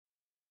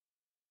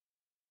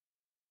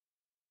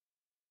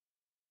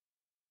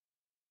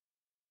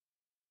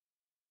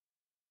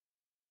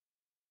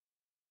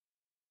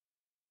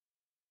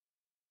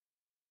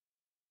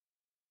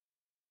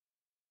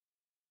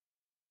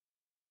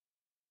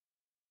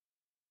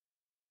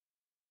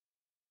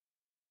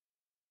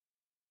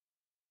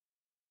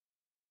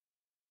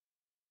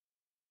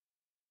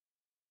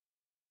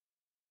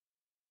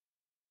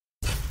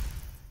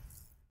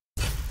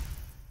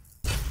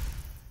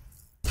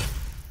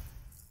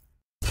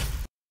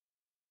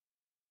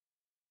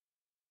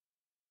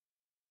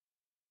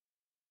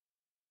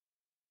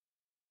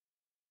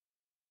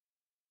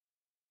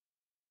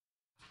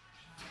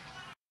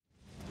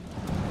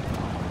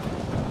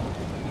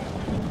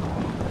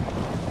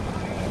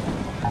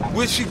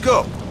Where'd she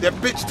go? That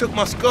bitch took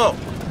my skull.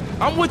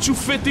 I'm with you,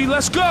 50.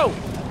 Let's go.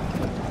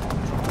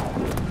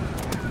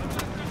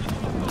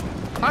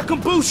 I can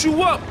boost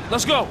you up.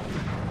 Let's go.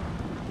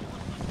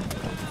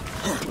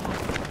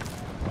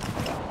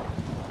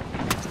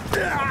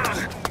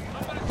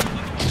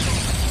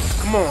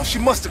 Come on, she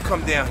must have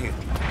come down here.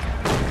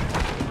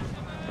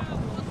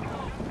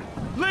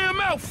 Lay him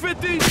out,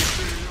 50.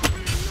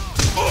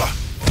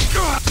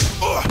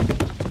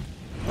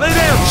 Lay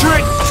down,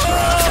 trick!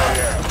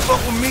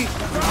 Fuck with me,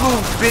 you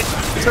lose, bitch.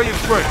 Tell your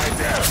friend.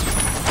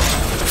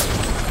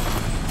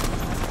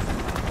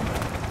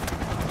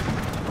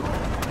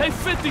 Hey,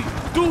 50,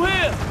 through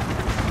here.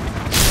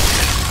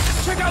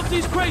 Check out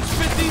these crates,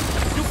 50.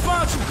 You'll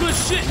find some good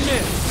shit in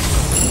there.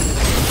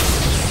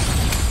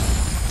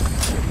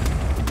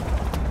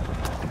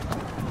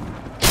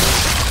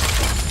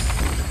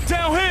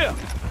 Down here.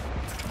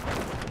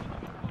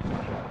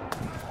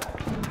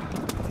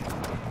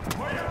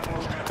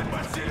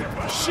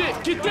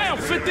 Shit, get down,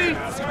 50.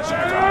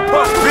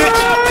 Fuck, bitch!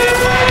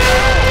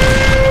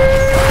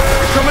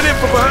 Coming in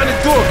from behind the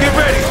door, get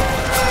ready!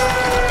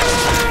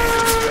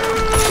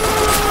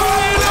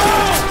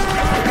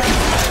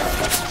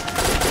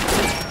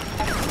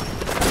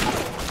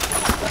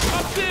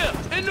 Up there,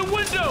 in the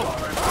window!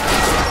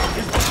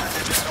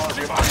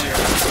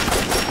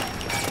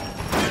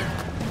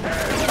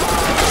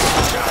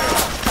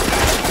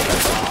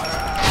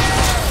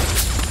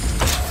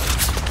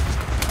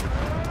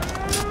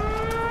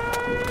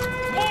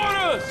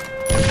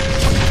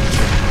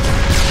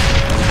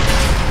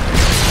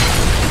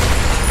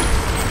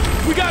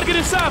 We gotta get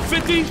inside,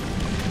 50!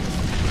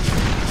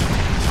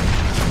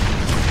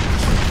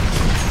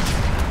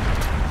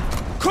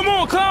 Come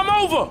on, climb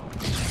over!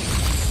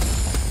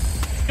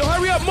 Yo,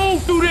 hurry up,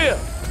 move through there!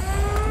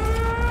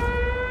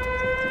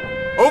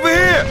 Over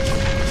here!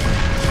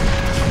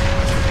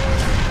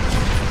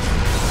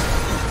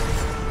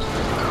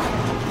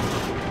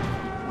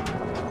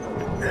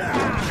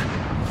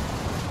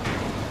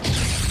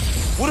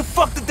 Where the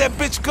fuck did that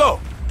bitch go?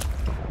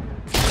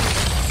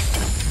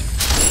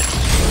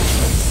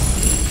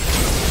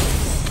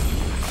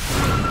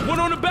 One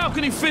on the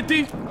balcony,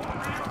 50.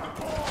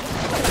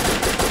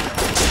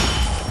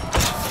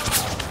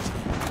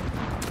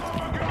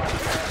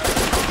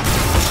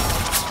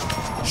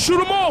 Shoot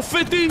them all,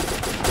 50.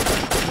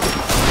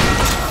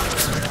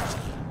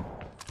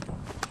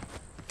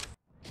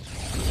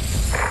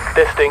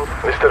 Testing,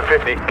 Mr.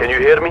 50. Can you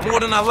hear me? More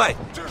than I like.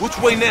 Which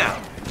way now?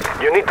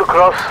 You need to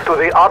cross to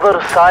the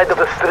other side of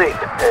the street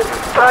and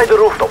try the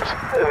rooftops.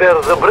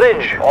 There's a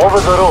bridge over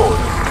the road.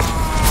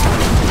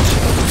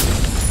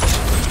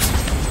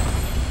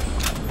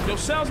 Yo,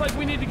 sounds like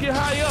we need to get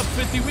high up,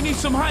 50. We need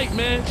some height,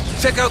 man.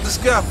 Check out the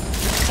sky.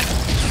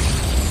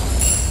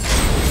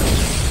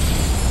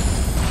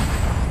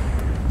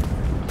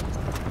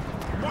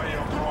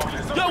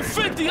 Yo,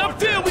 50, up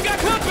there, we got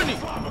company.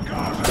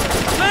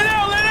 Lay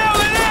down, lay down,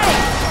 lay down.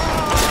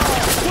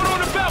 One on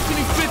the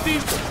balcony, 50.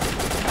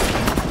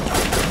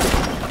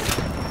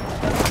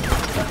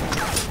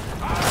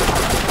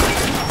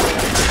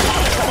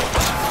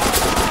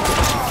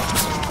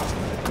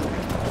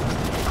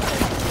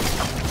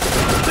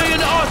 Stay in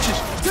the arches.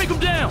 Take them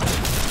down.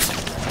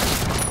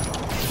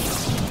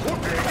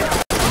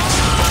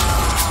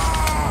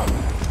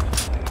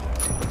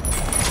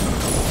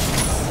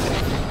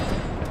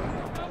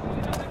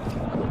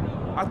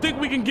 I think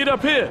we can get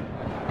up here.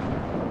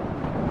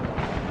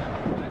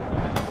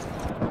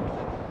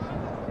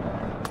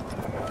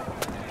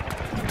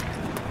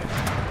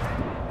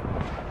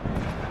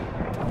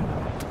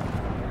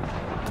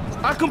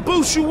 I can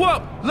boost you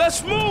up.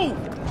 Let's move.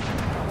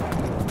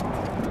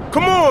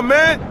 Come on,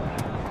 man.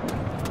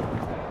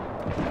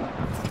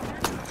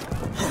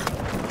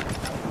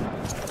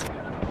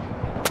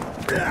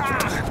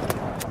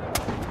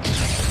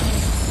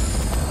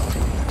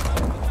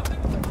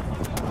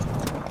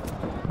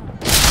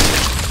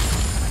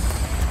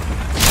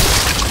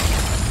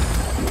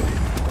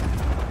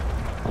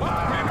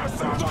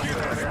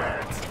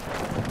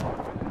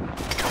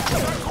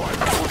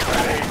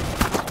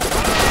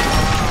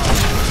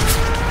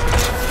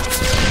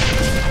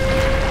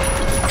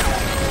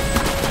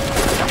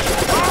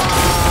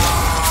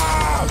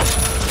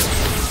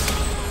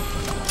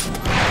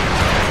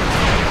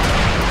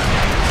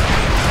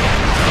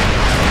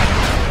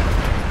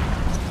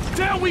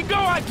 We go,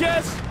 I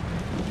guess.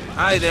 All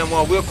right, then,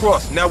 well, we'll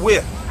cross. Now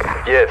where?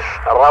 Yes,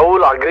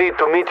 Raul agreed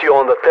to meet you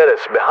on the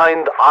terrace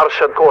behind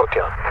Arshad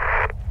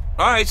Courtyard.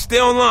 All right, stay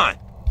online.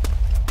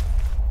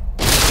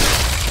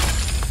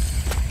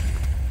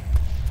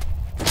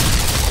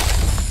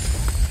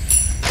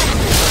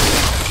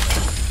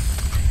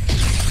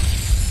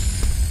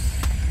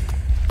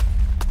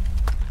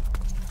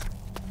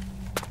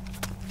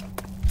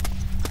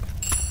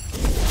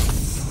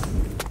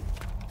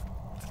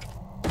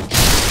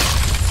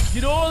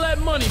 Get all that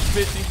money,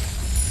 50.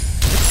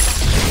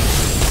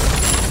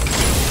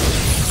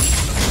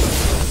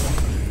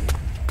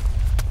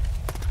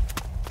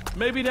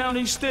 Maybe down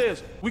these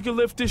stairs, we can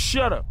lift this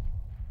shutter.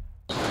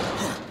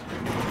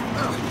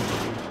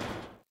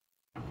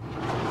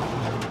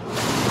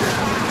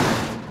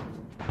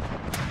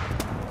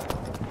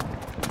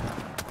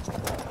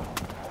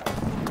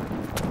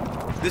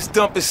 This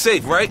dump is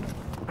safe, right?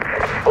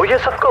 Oh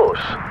yes, of course.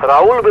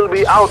 Raul will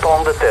be out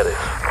on the terrace.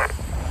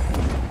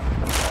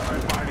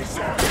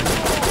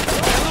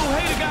 That little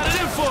hater got it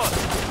in for us.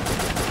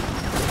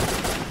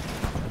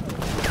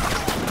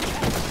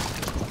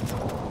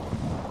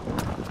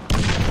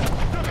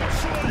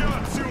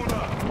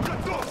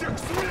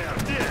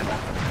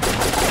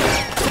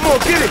 Come on,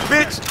 get it,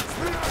 bitch!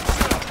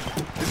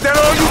 Is that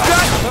all you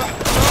got?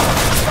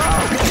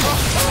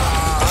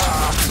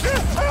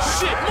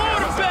 Shit, more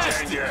than best!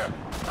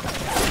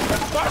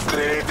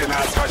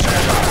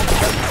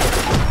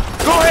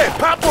 Go ahead,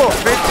 pop off,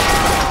 bitch!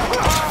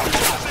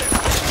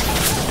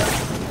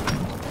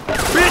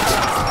 Bitch!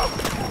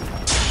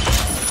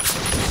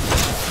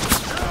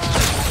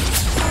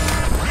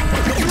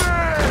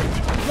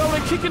 Yo,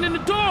 they kicking in the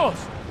doors!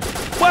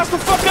 Blast the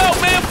fuck out,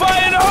 man!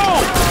 Fire in the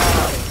hole!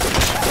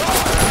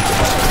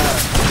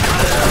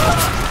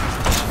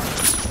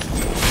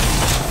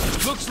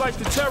 Looks like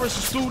the terrace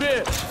is through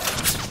there.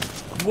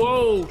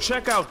 Whoa,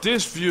 check out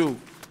this view.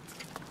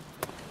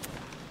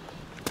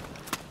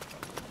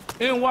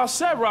 And why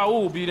said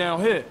Raul be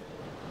down here?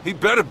 He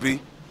better be.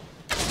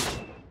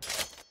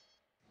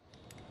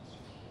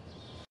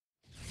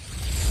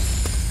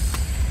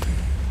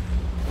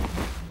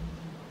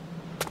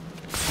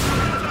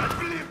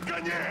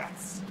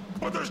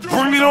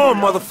 Bring it on,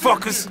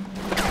 motherfuckers!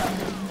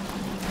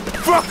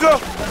 Fucker!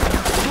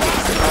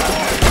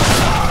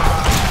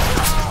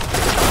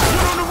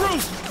 Get on the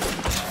roof!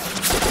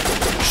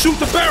 Shoot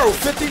the barrel,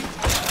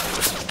 50!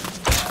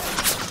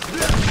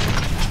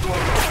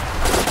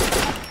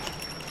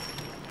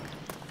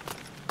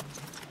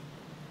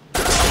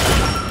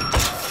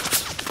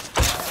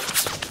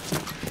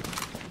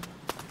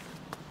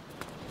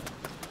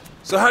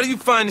 So how do you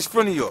find this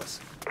friend of yours?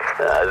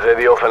 As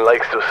Eddie often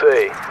likes to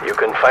say, you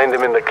can find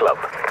him in the club.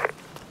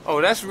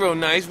 Oh, that's real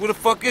nice. Where the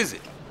fuck is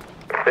it?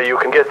 You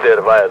can get there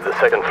via the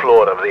second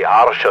floor of the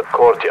R-shut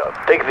courtyard.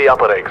 Take the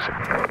upper exit.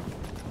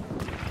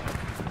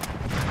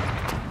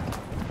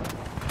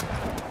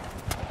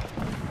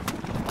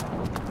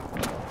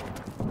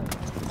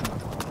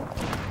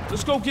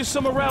 Let's go get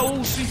some of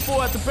Raul's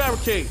C4 at the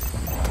barricade.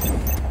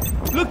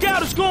 Look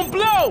out, it's gonna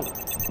blow!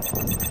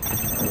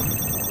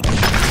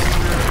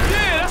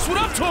 Yeah, that's what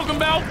I'm talking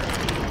about!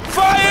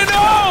 Fire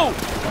no!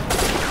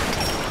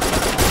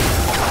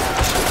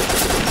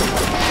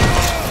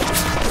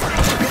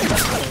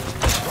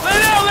 Lay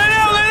down, lay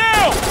down, lay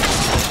down!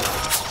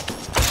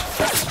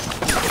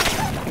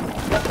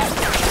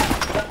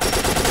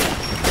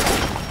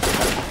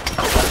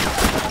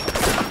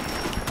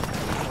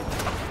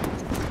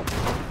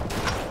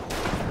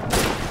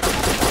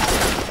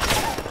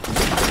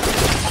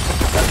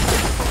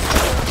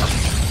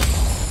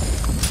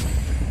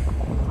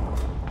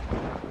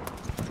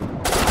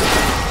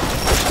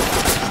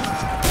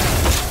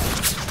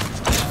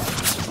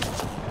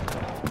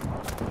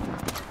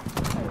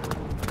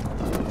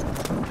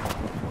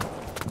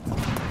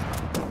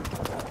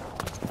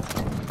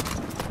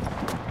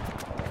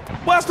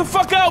 Blast the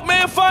fuck out,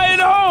 man! Fire in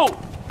the hole!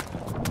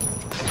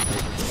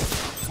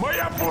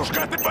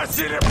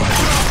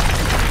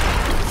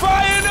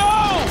 Fire in the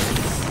hole!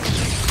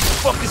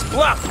 Fuck is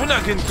blocked. We're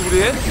not getting through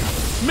there.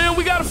 Man,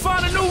 we gotta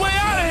find a new way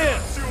out of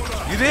here!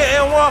 You there,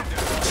 Anwar?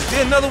 Is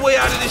there another way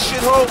out of this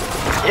shithole?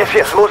 Yes,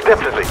 yes, most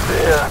definitely.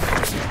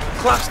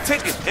 Clock's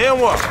ticking.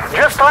 Anwar,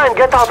 Just try and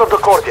get out of the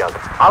courtyard.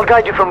 I'll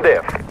guide you from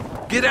there.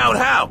 get out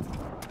how?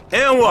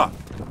 Anwar!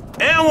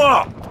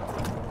 Anwar!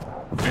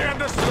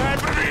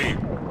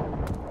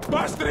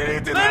 Lay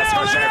down, lay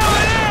down, lay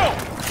down!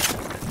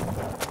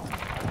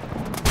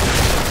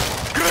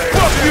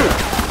 Fuck you!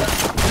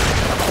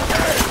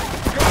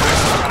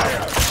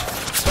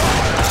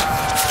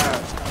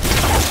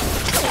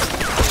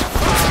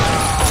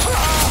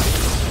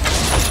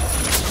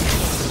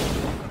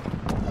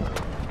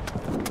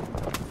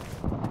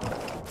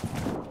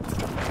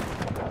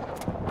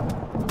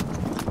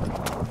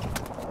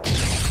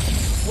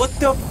 What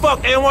the fuck,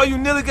 Anwar? You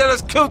nearly got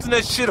us killed in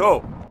that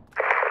shithole.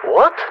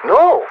 What?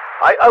 No.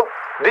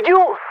 Did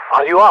you?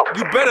 Are you out?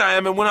 You bet I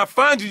am, and when I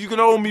find you, you're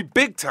gonna owe me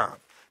big time.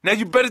 Now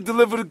you better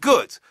deliver the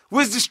goods.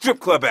 Where's the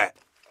strip club at?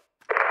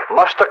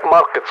 Mashtak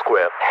Market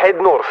Square. Head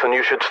north and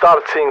you should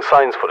start seeing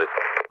signs for it.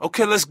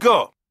 Okay, let's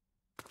go.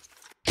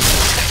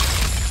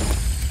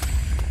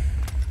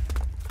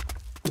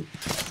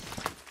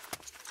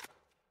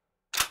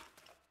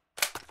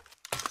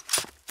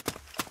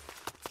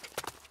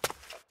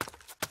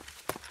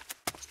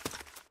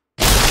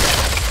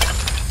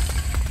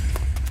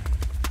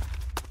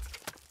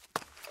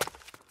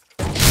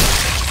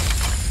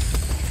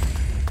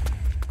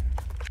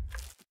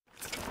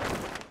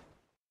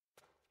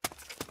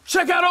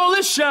 Check out all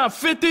this shine,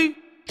 50!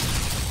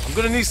 I'm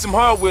gonna need some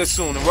hardware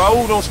soon, and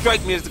Raul don't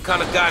strike me as the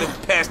kind of guy that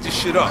would pass this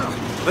shit up.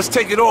 Let's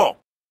take it all.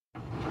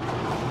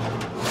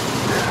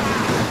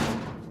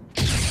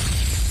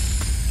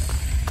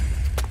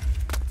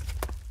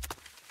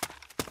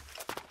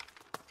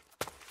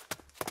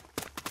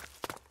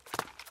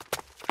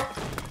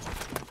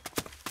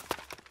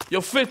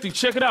 Yo, 50,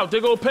 check it out. There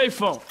go a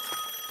payphone.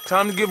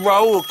 Time to give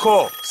Raul a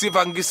call. See if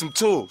I can get some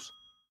tools.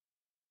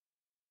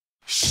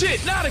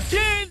 Shit, not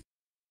again!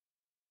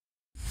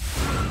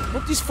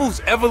 Don't these fools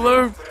ever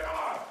learn?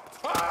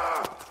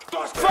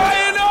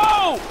 Fire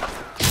no!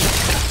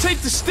 Take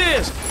the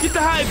stairs. Get the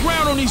higher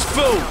ground on these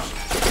fools.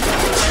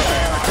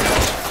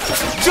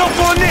 Jump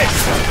on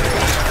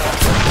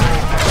this!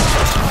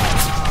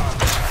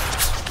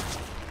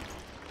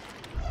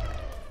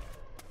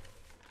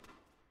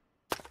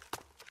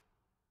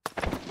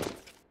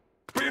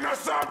 Let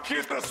out!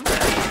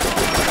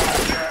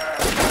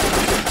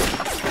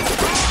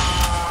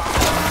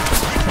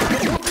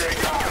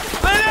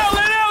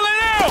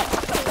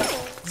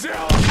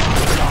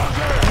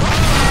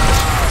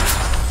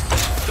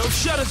 Those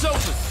shutters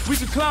open. We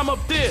can climb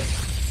up there.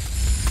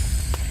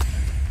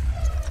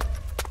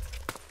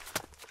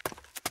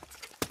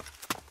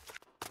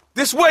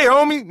 This way,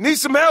 homie. Need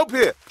some help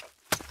here.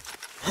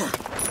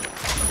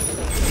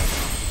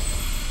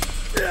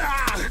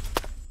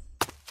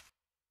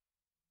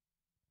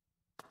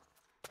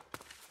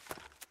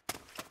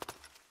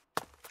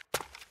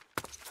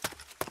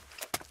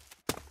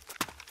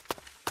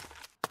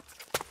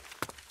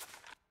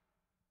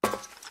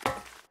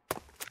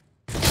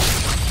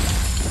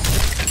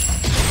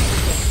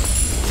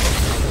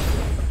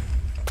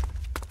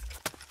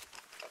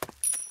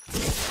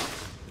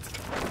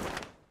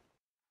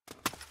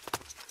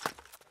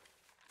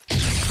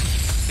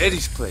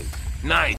 Eddie's place. Nice.